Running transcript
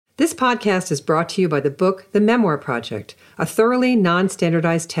This podcast is brought to you by the book The Memoir Project, a thoroughly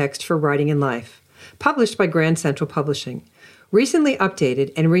non-standardized text for writing and life, published by Grand Central Publishing. Recently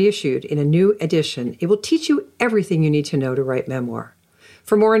updated and reissued in a new edition, it will teach you everything you need to know to write memoir.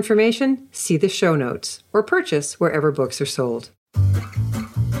 For more information, see the show notes or purchase wherever books are sold.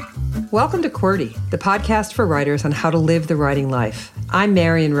 Welcome to QWERTY, the podcast for writers on how to live the writing life. I'm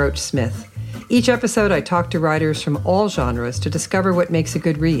Marion Roach Smith. Each episode, I talk to writers from all genres to discover what makes a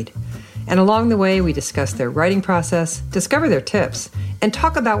good read. And along the way, we discuss their writing process, discover their tips, and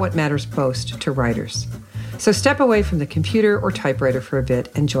talk about what matters most to writers. So step away from the computer or typewriter for a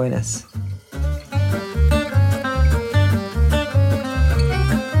bit and join us.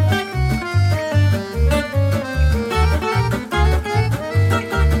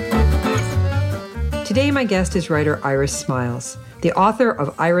 Today, my guest is writer Iris Smiles, the author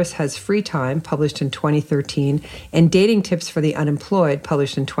of Iris Has Free Time, published in 2013, and Dating Tips for the Unemployed,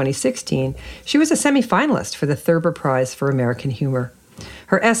 published in 2016. She was a semifinalist for the Thurber Prize for American Humor.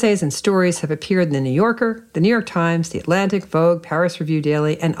 Her essays and stories have appeared in The New Yorker, The New York Times, The Atlantic, Vogue, Paris Review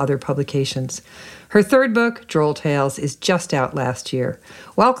Daily, and other publications. Her third book, Droll Tales, is just out last year.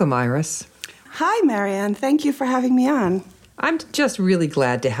 Welcome, Iris. Hi, Marianne. Thank you for having me on. I'm just really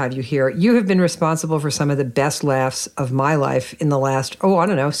glad to have you here. You have been responsible for some of the best laughs of my life in the last,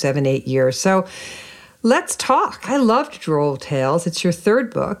 7, 8 years. So let's talk. I loved Droll Tales. It's your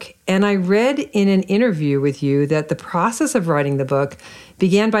third book. And I read in an interview with you that the process of writing the book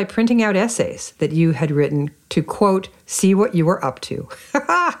began by printing out essays that you had written to, quote, see what you were up to.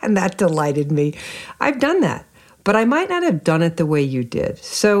 And that delighted me. I've done that, but I might not have done it the way you did.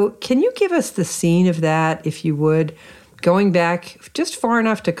 So can you give us the scene of that, if you would? Going back just far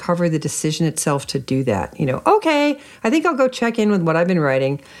enough to cover the decision itself to do that. Okay, I think I'll go check in with what I've been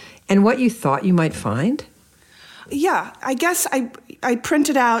writing and what you thought you might find. Yeah, I guess I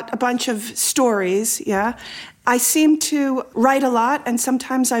printed out a bunch of stories, yeah. I seem to write a lot, and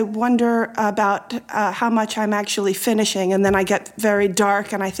sometimes I wonder about how much I'm actually finishing, and then I get very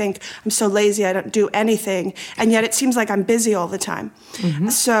dark, and I think I'm so lazy I don't do anything, and yet it seems like I'm busy all the time. Mm-hmm.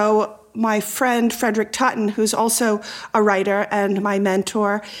 So my friend Frederick Tutton, who's also a writer and my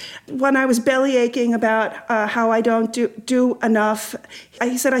mentor, when I was belly aching about how I don't do enough,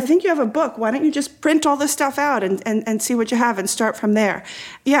 he said, I think you have a book. Why don't you just print all this stuff out and see what you have and start from there?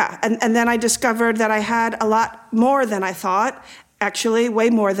 Yeah, and then I discovered that I had a lot more than I thought, actually, way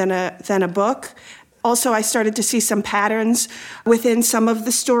more than a book. Also, I started to see some patterns within some of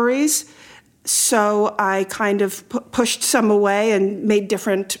the stories. So I kind of pushed some away and made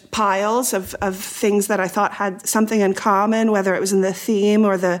different piles of things that I thought had something in common, whether it was in the theme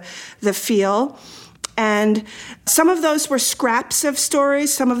or the feel. And some of those were scraps of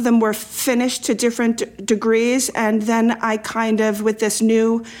stories. Some of them were finished to different degrees. And then I kind of, with this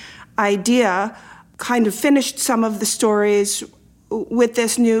new idea, kind of finished some of the stories with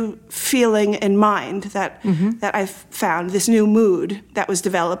this new feeling in mind that I found, this new mood that was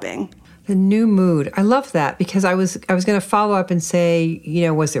developing. The new mood. I love that, because I was going to follow up and say,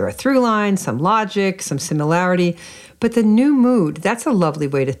 was there a through line, some logic, some similarity? But the new mood, that's a lovely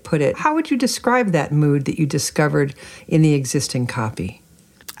way to put it. How would you describe that mood that you discovered in the existing copy?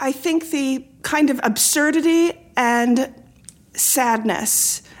 I think the kind of absurdity and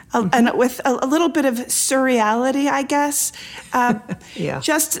sadness, and with a little bit of surreality, I guess. Yeah.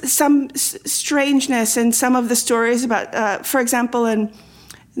 Just some strangeness in some of the stories about, for example, in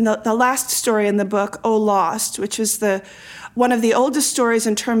the last story in the book, Oh Lost, which is one of the oldest stories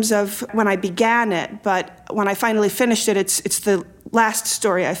in terms of when I began it, but when I finally finished it, it's the last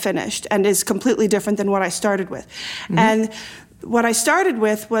story I finished and is completely different than what I started with. Mm-hmm. And what I started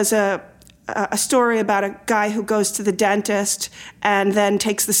with was a story about a guy who goes to the dentist and then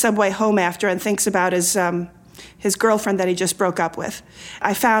takes the subway home after and thinks about his girlfriend that he just broke up with.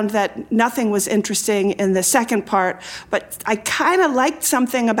 I found that nothing was interesting in the second part, but I kind of liked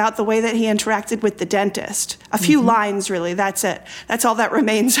something about the way that he interacted with the dentist. A few lines, really, that's it. That's all that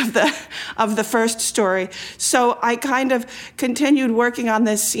remains of the first story. So I kind of continued working on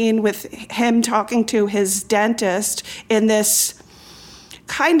this scene with him talking to his dentist in this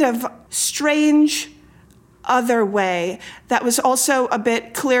kind of strange other way that was also a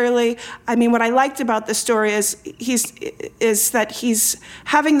bit clearly, what I liked about the story is that he's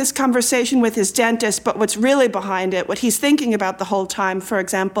having this conversation with his dentist, but what's really behind it, what he's thinking about the whole time, for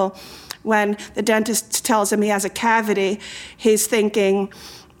example, when the dentist tells him he has a cavity, he's thinking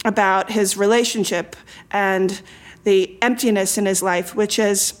about his relationship and the emptiness in his life, which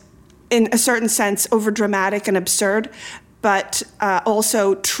is, in a certain sense, overdramatic and absurd. but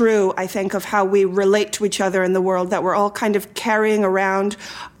also true, I think, of how we relate to each other in the world, that we're all kind of carrying around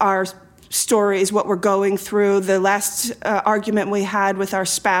our stories, what we're going through, the last argument we had with our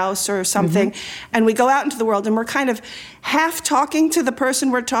spouse or something, and we go out into the world and we're kind of half talking to the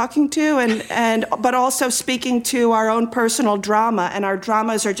person we're talking to, and but also speaking to our own personal drama, and our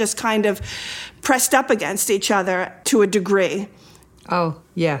dramas are just kind of pressed up against each other to a degree. Oh,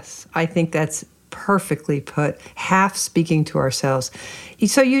 yes. I think that's perfectly put, half speaking to ourselves.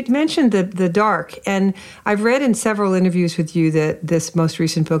 So you mentioned the dark, and I've read in several interviews with you that this most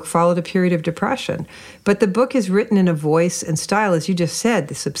recent book followed a period of depression. But the book is written in a voice and style, as you just said,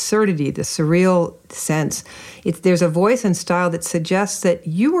 this absurdity, the surreal sense. There's a voice and style that suggests that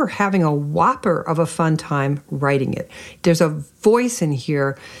you were having a whopper of a fun time writing it. There's a voice in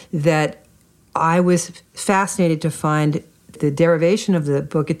here that I was fascinated to find. The derivation of the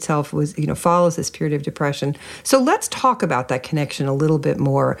book itself was, follows this period of depression. So let's talk about that connection a little bit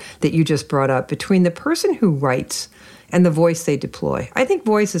more that you just brought up between the person who writes and the voice they deploy. I think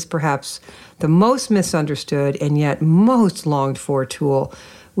voice is perhaps the most misunderstood and yet most longed for tool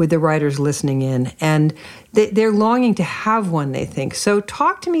with the writers listening in. And they're longing to have one, they think. So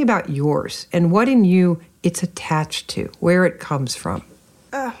talk to me about yours and what in you it's attached to, where it comes from.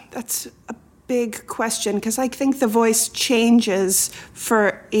 That's a big question, because I think the voice changes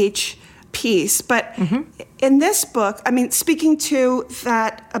for each piece. But in this book, I mean, speaking to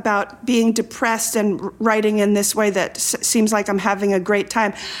that about being depressed and writing in this way that seems like I'm having a great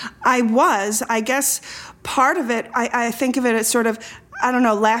time, I guess part of it, I think of it as sort of, I don't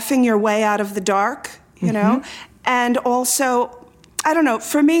know, laughing your way out of the dark, you know? And also, I don't know,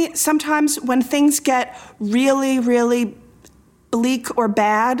 for me, sometimes when things get really, really bleak or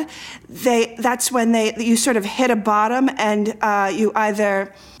bad, that's when you sort of hit a bottom, and you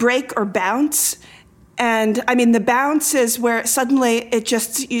either break or bounce. And I mean, the bounce is where suddenly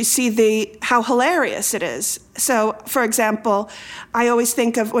you see how hilarious it is. So, for example, I always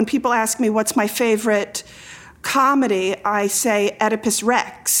think of, when people ask me what's my favorite comedy, I say Oedipus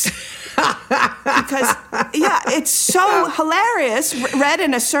Rex. Because it's so hilarious, read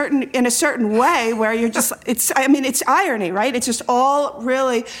in a certain way, where you're just, it's irony, right? It's just all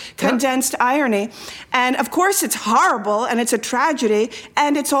really condensed irony. And of course it's horrible and it's a tragedy,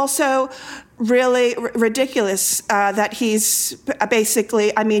 and it's also really ridiculous that he's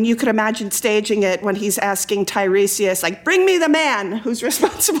basically, I mean, you could imagine staging it when he's asking Tiresias, like, bring me the man who's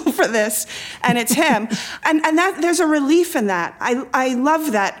responsible for this, and it's him. and that there's a relief in that. I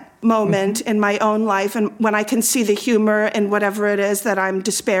love that moment in my own life, and when I can see the humor in whatever it is that I'm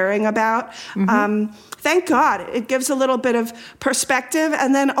despairing about. Thank God. It gives a little bit of perspective,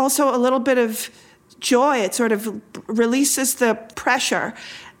 and then also a little bit of joy. It sort of releases the pressure.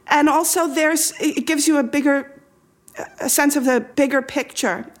 And also it gives you a sense of the bigger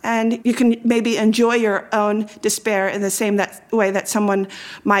picture, and you can maybe enjoy your own despair in the same way that someone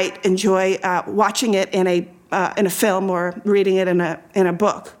might enjoy watching it in a film or reading it in a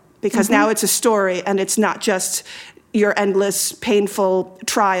book. Because now it's a story, and it's not just your endless, painful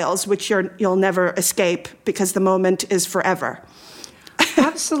trials, which you'll never escape, because the moment is forever.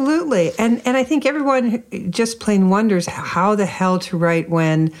 Absolutely. And I think everyone just plain wonders how the hell to write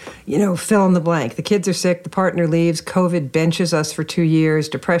when, fill in the blank. The kids are sick, the partner leaves, COVID benches us for 2 years,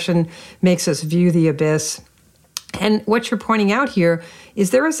 depression makes us view the abyss. And what you're pointing out here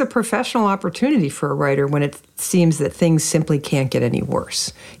is there is a professional opportunity for a writer when it seems that things simply can't get any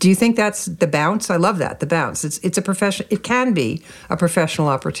worse. Do you think that's the bounce? I love that, the bounce. It's a profession. It can be a professional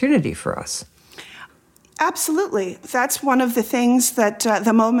opportunity for us. Absolutely. That's one of the things that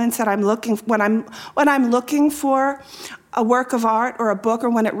the moments that I'm looking when I'm looking for a work of art or a book, or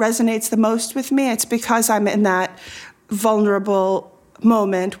when it resonates the most with me, it's because I'm in that vulnerable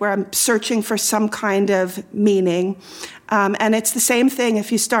moment where I'm searching for some kind of meaning. And it's the same thing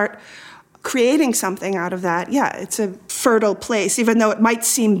if you start creating something out of that. Yeah, it's a fertile place, even though it might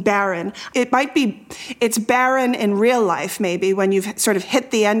seem barren. It's barren in real life, maybe, when you've sort of hit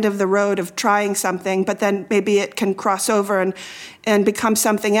the end of the road of trying something, but then maybe it can cross over and become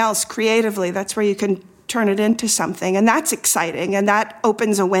something else creatively. That's where you can turn it into something. And that's exciting, and that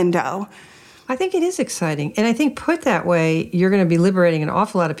opens a window. I think it is exciting. And I think put that way, you're going to be liberating an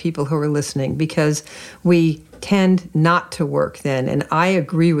awful lot of people who are listening, because we tend not to work then. And I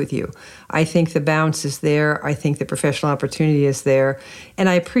agree with you. I think the bounce is there. I think the professional opportunity is there. And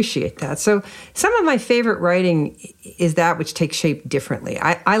I appreciate that. So some of my favorite writing is that which takes shape differently.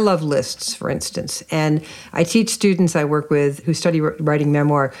 I love lists, for instance. And I teach students I work with who study writing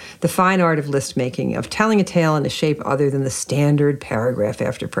memoir the fine art of list making, of telling a tale in a shape other than the standard paragraph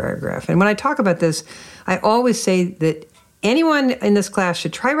after paragraph. And when I talk about this, I always say that anyone in this class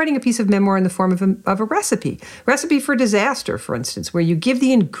should try writing a piece of memoir in the form of a recipe. Recipe for disaster, for instance, where you give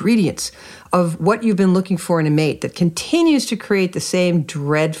the ingredients of what you've been looking for in a mate that continues to create the same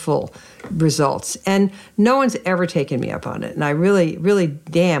dreadful results. And no one's ever taken me up on it. And I really, really,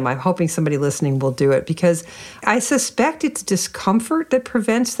 I'm hoping somebody listening will do it, because I suspect it's discomfort that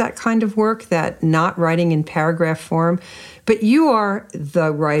prevents that kind of work, that not writing in paragraph form. But you are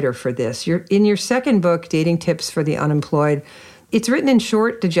the writer for this. You're in your second book, Dating Tips for the Unemployed. It's written in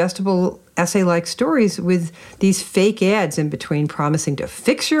short, digestible, essay-like stories with these fake ads in between promising to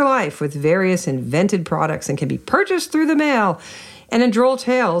fix your life with various invented products and can be purchased through the mail. And in Droll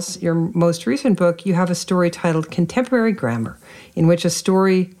Tales, your most recent book, you have a story titled Contemporary Grammar, in which a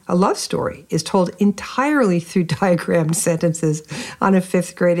love story, is told entirely through diagrammed sentences on a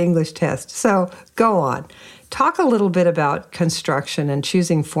 5th grade English test. So go on. Talk a little bit about construction and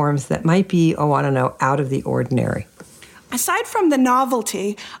choosing forms that might be, out of the ordinary. Aside from the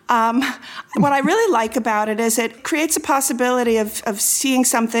novelty, what I really like about it is it creates a possibility of seeing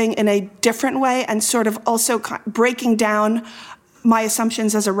something in a different way and sort of also breaking down my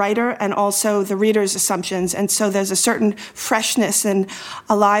assumptions as a writer and also the reader's assumptions. And so there's a certain freshness and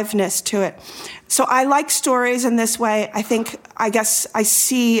aliveness to it. So I like stories in this way. I guess I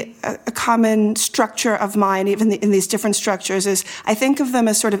see a common structure of mine, even in these different structures, is I think of them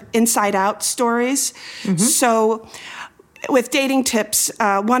as sort of inside-out stories. Mm-hmm. So with Dating Tips,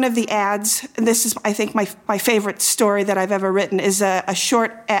 one of the ads, and this is, I think, my favorite story that I've ever written, is a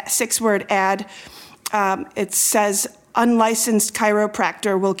short 6-word ad. It says, "Unlicensed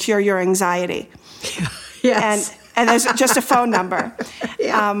chiropractor will cure your anxiety." Yes. And there's just a phone number,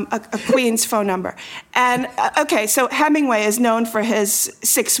 a Queen's phone number. And, so Hemingway is known for his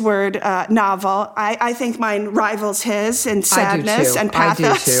 6-word novel. I think mine rivals his in sadness and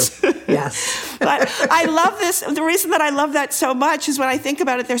pathos. I do too. Yes. But I love this. The reason that I love that so much is when I think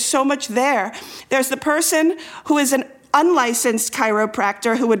about it, there's so much there. There's the person who is an unlicensed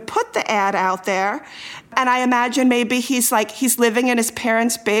chiropractor who would put the ad out there. And I imagine maybe he's living in his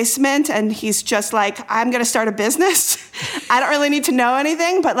parents' basement and he's just like, I'm going to start a business. I don't really need to know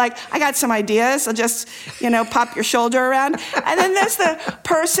anything, but I got some ideas. I'll just, pop your shoulder around. And then there's the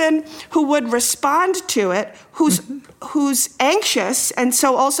person who would respond to it, who's anxious. And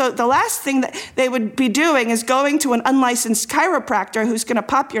so also the last thing that they would be doing is going to an unlicensed chiropractor who's going to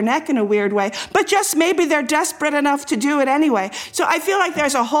pop your neck in a weird way, but just maybe they're desperate enough to do it anyway. So I feel like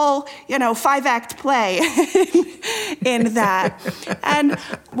there's a whole, 5-act play in that. And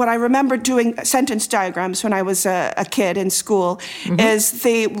what I remember doing sentence diagrams when I was a kid in school is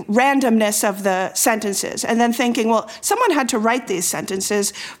the randomness of the sentences. And then thinking, well, someone had to write these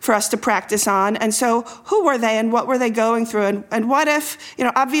sentences for us to practice on. And so who were they and what were they going through? And what if,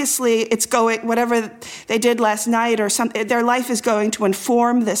 obviously it's whatever they did last night or something, their life is going to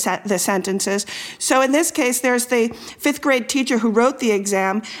inform the sentences. So in this case, there's the 5th grade teacher who wrote the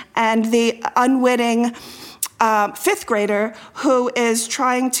exam and the unwitting 5th grader who is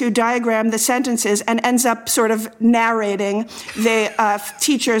trying to diagram the sentences and ends up sort of narrating the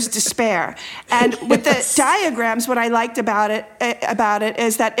teacher's despair. And with the diagrams, what I liked about it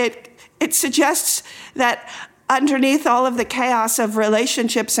is that it suggests that underneath all of the chaos of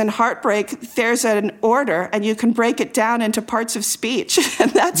relationships and heartbreak, there's an order, and you can break it down into parts of speech.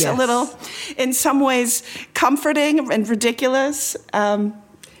 And that's a little, in some ways, comforting and ridiculous,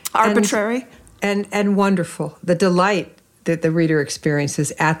 arbitrary. And wonderful. The delight that the reader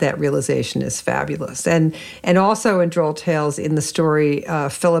experiences at that realization is fabulous. And also in Droll Tales, in the story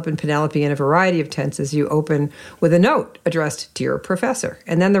Philip and Penelope in a variety of tenses, you open with a note addressed, "Dear Professor."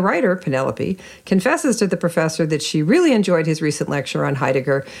 And then the writer, Penelope, confesses to the professor that she really enjoyed his recent lecture on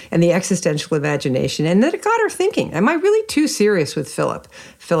Heidegger and the existential imagination, and that it got her thinking, am I really too serious with Philip?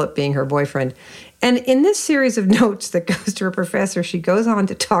 Philip being her boyfriend. And in this series of notes that goes to her professor, she goes on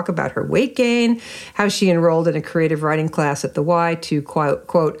to talk about her weight gain, how she enrolled in a creative writing class at the Y to,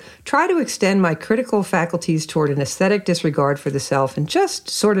 quote, try to extend my critical faculties toward an aesthetic disregard for the self and just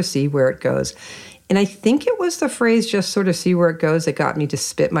sort of see where it goes. And I think it was the phrase, just sort of see where it goes, that got me to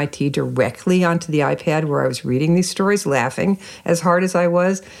spit my tea directly onto the iPad where I was reading these stories, laughing as hard as I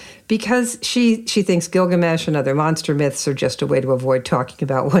was, because she thinks Gilgamesh and other monster myths are just a way to avoid talking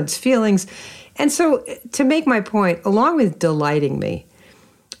about one's feelings. And so, to make my point, along with delighting me,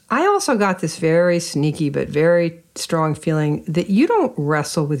 I also got this very sneaky but very strong feeling that you don't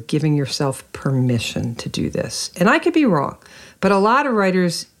wrestle with giving yourself permission to do this. And I could be wrong, but a lot of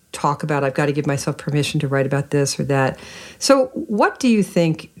writers talk about, I've got to give myself permission to write about this or that. So what do you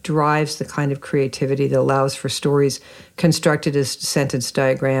think drives the kind of creativity that allows for stories constructed as sentence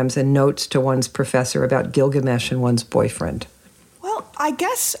diagrams and notes to one's professor about Gilgamesh and one's boyfriend? Well, I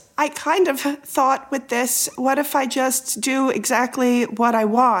guess I kind of thought with this, what if I just do exactly what I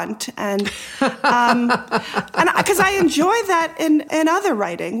want? And because I enjoy that in other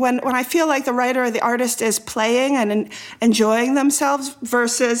writing, when I feel like the writer or the artist is playing and enjoying themselves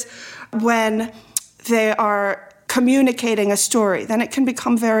versus when they are communicating a story, then it can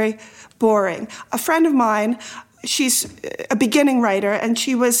become very boring. A friend of mine, she's a beginning writer, and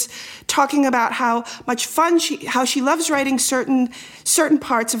she was talking about how much fun how she loves writing certain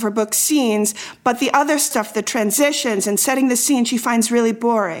parts of her book scenes, but the other stuff, the transitions and setting the scene, she finds really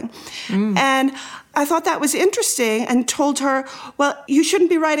boring. And I thought that was interesting and told her, well, you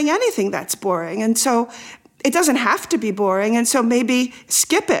shouldn't be writing anything that's boring. And so it doesn't have to be boring, and so maybe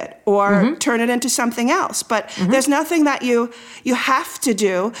skip it or turn it into something else. But there's nothing that you have to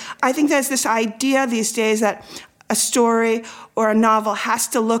do. I think there's this idea these days that a story or a novel has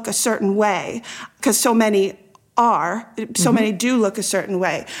to look a certain way, because so many do look a certain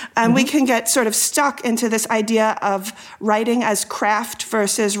way. And we can get sort of stuck into this idea of writing as craft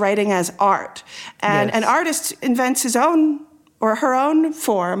versus writing as art. And an artist invents his own or her own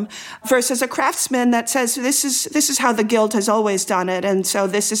form versus a craftsman that says, this is how the guild has always done it, and so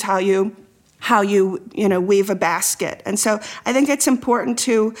this is how you weave a basket. And so I think it's important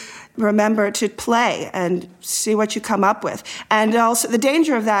to remember to play and see what you come up with. And also the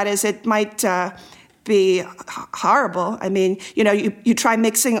danger of that is it might be horrible. I mean, you try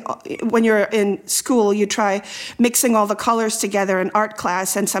mixing, when you're in school, you try mixing all the colors together in art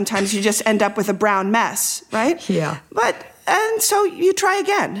class, and sometimes you just end up with a brown mess, right? Yeah. And so you try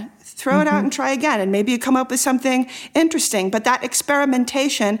again. Throw it out and try again, and maybe you come up with something interesting. But that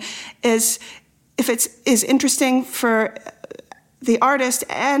experimentation is interesting for the artist,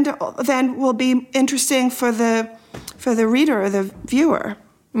 and then will be interesting for the reader or the viewer.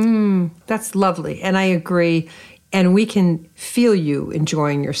 That's lovely, and I agree. And we can feel you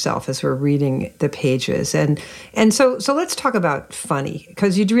enjoying yourself as we're reading the pages. And so let's talk about funny,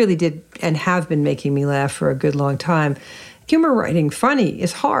 because you really did and have been making me laugh for a good long time. Humor writing funny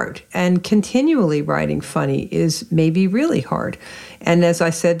is hard, and continually writing funny is maybe really hard. And as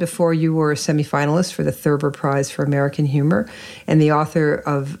I said before, you were a semifinalist for the Thurber Prize for American Humor, and the author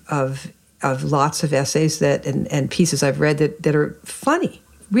of lots of essays and pieces I've read that are funny,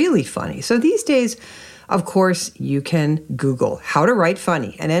 really funny. So these days, of course, you can Google how to write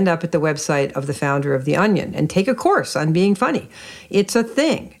funny and end up at the website of the founder of The Onion and take a course on being funny. It's a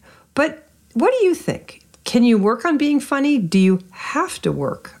thing. But what do you think? Can you work on being funny? Do you have to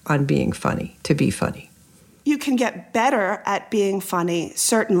work on being funny to be funny? You can get better at being funny,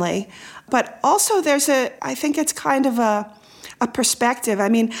 certainly. But also I think it's kind of a perspective. I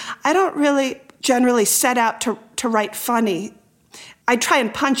mean, I don't really generally set out to write funny. I try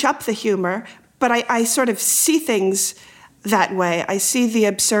and punch up the humor, but I sort of see things that way. I see the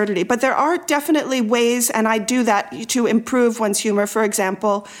absurdity. But there are definitely ways, and I do that, to improve one's humor. For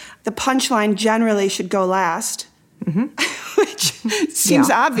example, the punchline generally should go last, which seems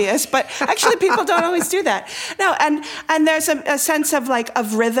obvious, but actually people don't always do that. No, and there's a sense of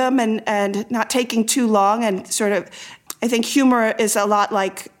rhythm and not taking too long, and sort of, I think humor is a lot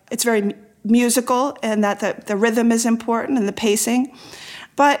like, it's very musical, and that the rhythm is important and the pacing.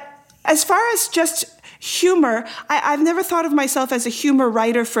 But as far as just humor, I've never thought of myself as a humor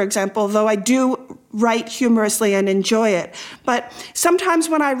writer, for example, though I do write humorously and enjoy it. But sometimes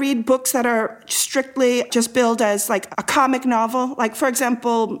when I read books that are strictly just billed as like a comic novel, like, for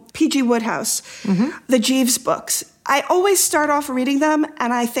example, P.G. Wodehouse, the Jeeves books, I always start off reading them,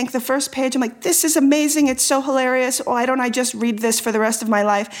 and I think the first page, I'm like, this is amazing, it's so hilarious, why don't I just read this for the rest of my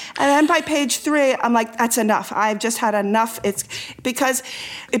life? And then by page 3, I'm like, that's enough, I've just had enough. It's because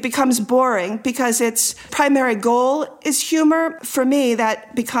it becomes boring, because its primary goal is humor. For me,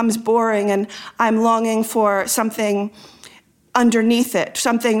 that becomes boring, and I'm longing for something underneath it,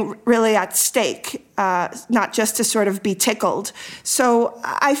 something really at stake, not just to sort of be tickled. So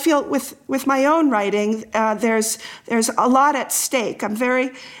I feel with my own writing, there's a lot at stake.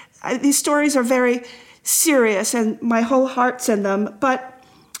 These stories are very serious, and my whole heart's in them. But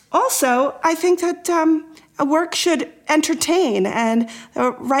also, I think that a work should entertain, and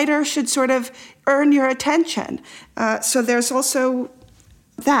a writer should sort of earn your attention. So there's also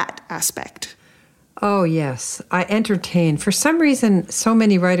that aspect. Oh, yes. I entertain. For some reason, so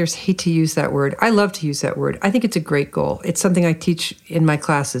many writers hate to use that word. I love to use that word. I think it's a great goal. It's something I teach in my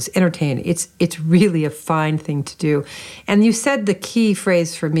classes, entertain. It's really a fine thing to do. And you said the key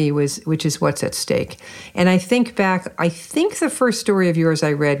phrase for me which is what's at stake. And I think back, I think the first story of yours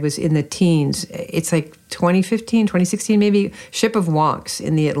I read was in the teens. It's like 2015, 2016 maybe, Ship of Wonks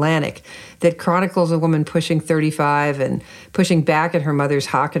in the Atlantic, that chronicles a woman pushing 35 and pushing back at her mother's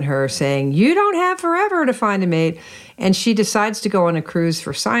hawking her, saying, "You don't have forever to find a mate." And she decides to go on a cruise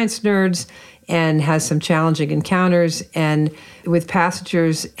for science nerds and has some challenging encounters and with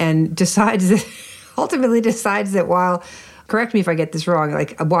passengers, and ultimately decides that while, correct me if I get this wrong,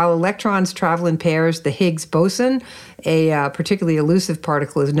 like while electrons travel in pairs, the Higgs boson, a particularly elusive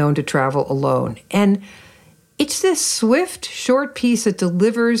particle, is known to travel alone. And it's this swift, short piece that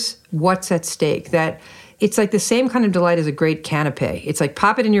delivers what's at stake, that it's like the same kind of delight as a great canapé. It's like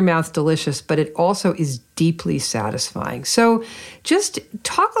pop it in your mouth, delicious, but it also is deeply satisfying. So just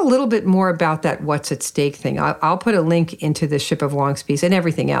talk a little bit more about that what's at stake thing. I'll put a link into the Ship of Wonks piece and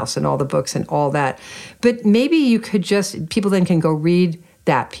everything else and all the books and all that. But maybe you could people then can go read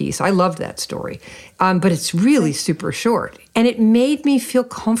that piece. I loved that story. But it's really super short. And it made me feel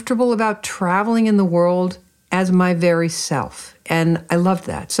comfortable about traveling in the world as my very self. And I loved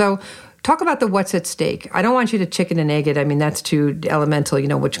that. So talk about the what's at stake. I don't want you to chicken and egg it. I mean, that's too elemental,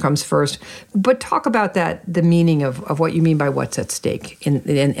 which comes first. But talk about that, the meaning of what you mean by what's at stake,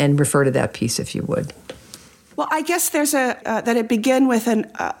 and refer to that piece if you would. Well, I guess there's that it begin with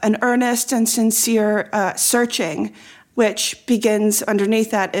an earnest and sincere searching, which begins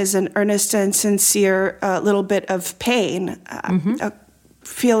underneath that is an earnest and sincere little bit of pain, a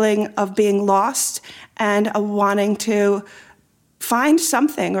feeling of being lost and a wanting to find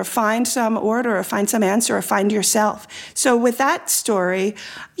something or find some order or find some answer or find yourself. So with that story,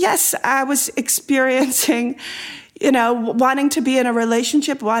 yes, I was experiencing, wanting to be in a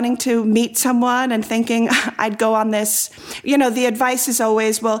relationship, wanting to meet someone and thinking I'd go on this. The advice is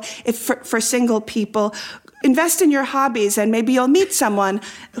always, well, if for single people, invest in your hobbies and maybe you'll meet someone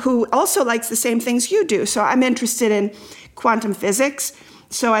who also likes the same things you do. So I'm interested in quantum physics.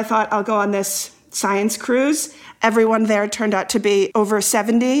 So I thought I'll go on this science cruise. Everyone there turned out to be over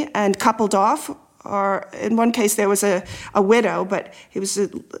 70 and coupled off. Or in one case, there was a widow, but he was a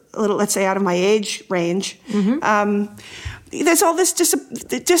little, let's say, out of my age range. There's all this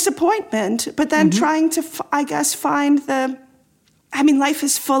disappointment, but then trying to, find life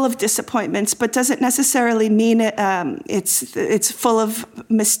is full of disappointments, but doesn't necessarily mean it's full of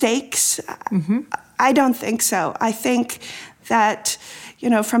mistakes. I don't think so. I think that,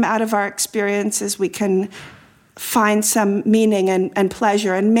 from out of our experiences, we can find some meaning and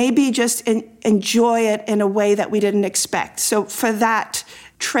pleasure and maybe just enjoy it in a way that we didn't expect. So for that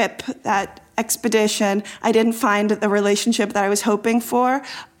trip, that expedition, I didn't find the relationship that I was hoping for,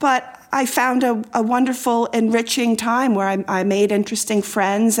 but I found a wonderful, enriching time where I made interesting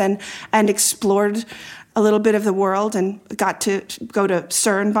friends and explored a little bit of the world and got to go to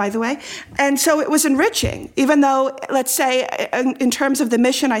CERN, by the way. And so it was enriching, even though, let's say, in terms of the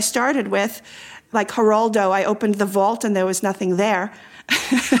mission I started with, like Geraldo, I opened the vault and there was nothing there.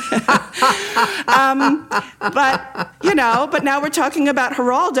 But now we're talking about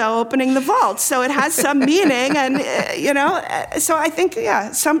Geraldo opening the vault, so it has some meaning, and so I think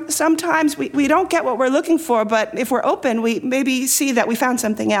sometimes we don't get what we're looking for, but if we're open, we maybe see that we found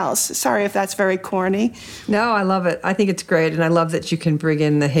something else. Sorry if that's very corny. No, I love it. I think it's great, and I love that you can bring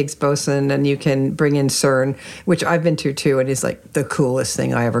in the Higgs boson and you can bring in CERN, which I've been to too, and is like the coolest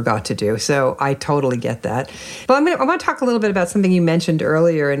thing I ever got to do. So I totally get that. But I want to talk a little bit about something you mentioned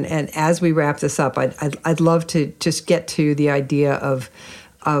earlier, and as we wrap this up, I'd love to just get to the idea of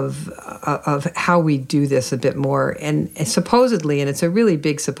how we do this a bit more. And supposedly, and it's a really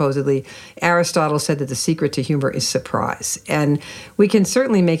big supposedly, Aristotle said that the secret to humor is surprise. And we can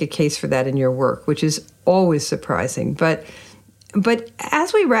certainly make a case for that in your work, which is always surprising. But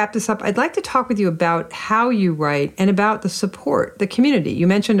as we wrap this up, I'd like to talk with you about how you write and about the support, the community. You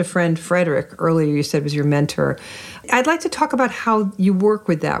mentioned a friend, Frederick, earlier you said was your mentor. I'd like to talk about how you work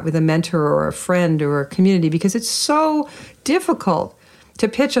with that, with a mentor or a friend or a community, because it's so difficult to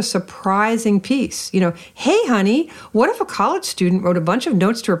pitch a surprising piece. Hey, honey, what if a college student wrote a bunch of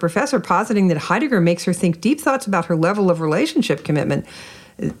notes to her professor positing that Heidegger makes her think deep thoughts about her level of relationship commitment?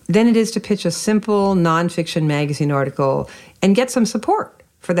 Than it is to pitch a simple nonfiction magazine article and get some support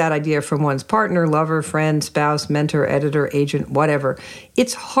for that idea from one's partner, lover, friend, spouse, mentor, editor, agent, whatever.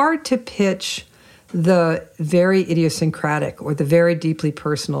 It's hard to pitch the very idiosyncratic or the very deeply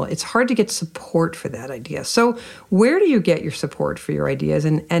personal, it's hard to get support for that idea. So where do you get your support for your ideas?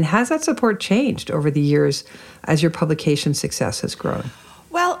 And has that support changed over the years as your publication success has grown?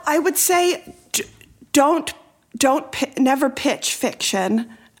 Well, I would say never pitch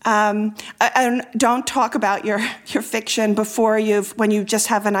fiction. And don't talk about your fiction when you just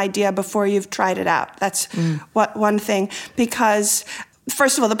have an idea before you've tried it out. That's one thing. Because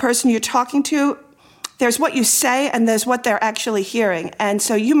first of all, the person you're talking to, there's what you say and there's what they're actually hearing. And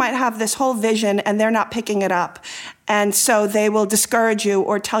so you might have this whole vision and they're not picking it up. And so they will discourage you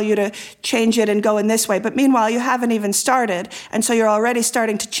or tell you to change it and go in this way. But meanwhile, you haven't even started. And so you're already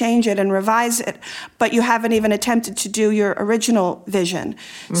starting to change it and revise it, but you haven't even attempted to do your original vision.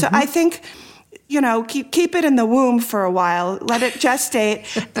 Mm-hmm. So I think, keep it in the womb for a while. Let it gestate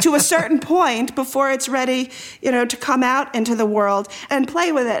to a certain point before it's ready, to come out into the world and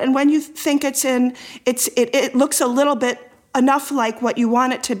play with it. And when you think it looks a little bit enough like what you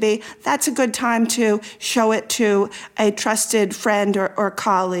want it to be, that's a good time to show it to a trusted friend or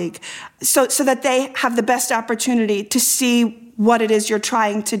colleague so that they have the best opportunity to see what it is you're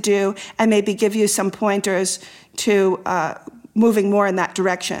trying to do and maybe give you some pointers to moving more in that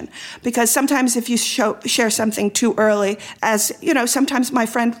direction. Because sometimes if you share something too early, as sometimes my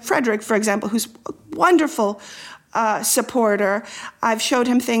friend Frederick, for example, who's a wonderful supporter, I've showed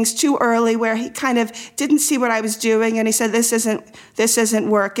him things too early where he kind of didn't see what I was doing, and he said, this isn't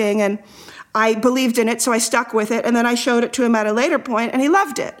working, and I believed in it, so I stuck with it, and then I showed it to him at a later point, and he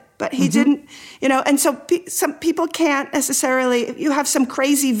loved it. But he didn't, and so some people can't necessarily, if you have some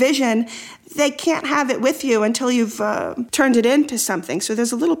crazy vision, they can't have it with you until you've turned it into something. So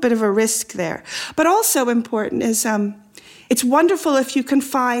there's a little bit of a risk there. But also important is it's wonderful if you can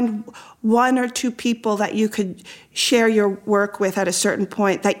find one or two people that you could share your work with at a certain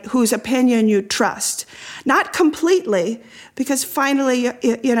point, whose opinion you trust. Not completely, because finally,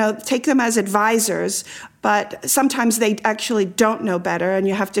 take them as advisors, but sometimes they actually don't know better and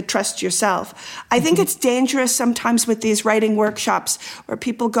you have to trust yourself. I think it's dangerous sometimes with these writing workshops where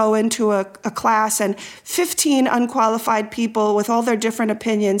people go into a class and 15 unqualified people with all their different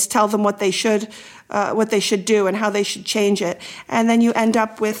opinions tell them what they should do and how they should change it. And then you end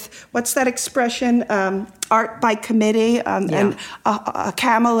up with, what's that expression? Art by committee. And a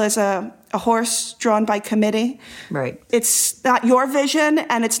camel is a horse drawn by committee. Right. It's not your vision,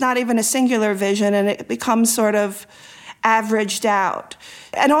 and it's not even a singular vision, and it becomes sort of averaged out.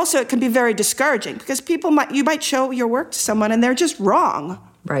 And also it can be very discouraging because you might show your work to someone and they're just wrong.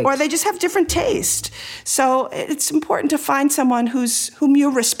 Right. Or they just have different taste. So it's important to find someone whom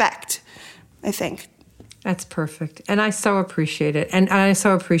you respect, I think. That's perfect. And I so appreciate it. And I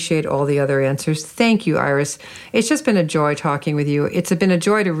so appreciate all the other answers. Thank you, Iris. It's just been a joy talking with you. It's been a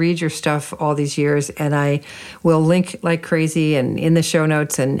joy to read your stuff all these years. And I will link like crazy and in the show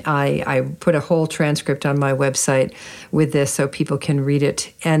notes. And I put a whole transcript on my website with this so people can read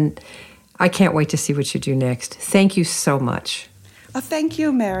it. And I can't wait to see what you do next. Thank you so much. Oh, thank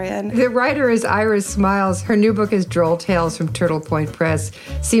you, Marion. The writer is Iris Smiles. Her new book is Droll Tales from Turtle Point Press.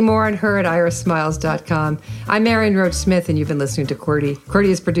 See more on her at irissmiles.com. I'm Marion Roach Smith, and you've been listening to QWERTY. QWERTY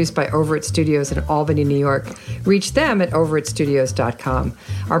is produced by Overt Studios in Albany, New York. Reach them at overtstudios.com.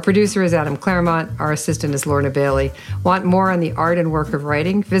 Our producer is Adam Claremont. Our assistant is Lorna Bailey. Want more on the art and work of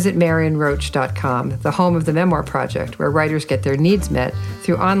writing? Visit marionroach.com, the home of the Memoir Project, where writers get their needs met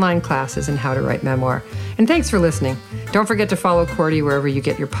through online classes in how to write memoir. And thanks for listening. Don't forget to follow QWERTY wherever you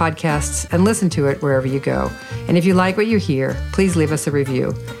get your podcasts and listen to it wherever you go. And if you like what you hear, please leave us a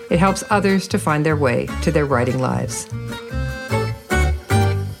review. It helps others to find their way to their writing lives.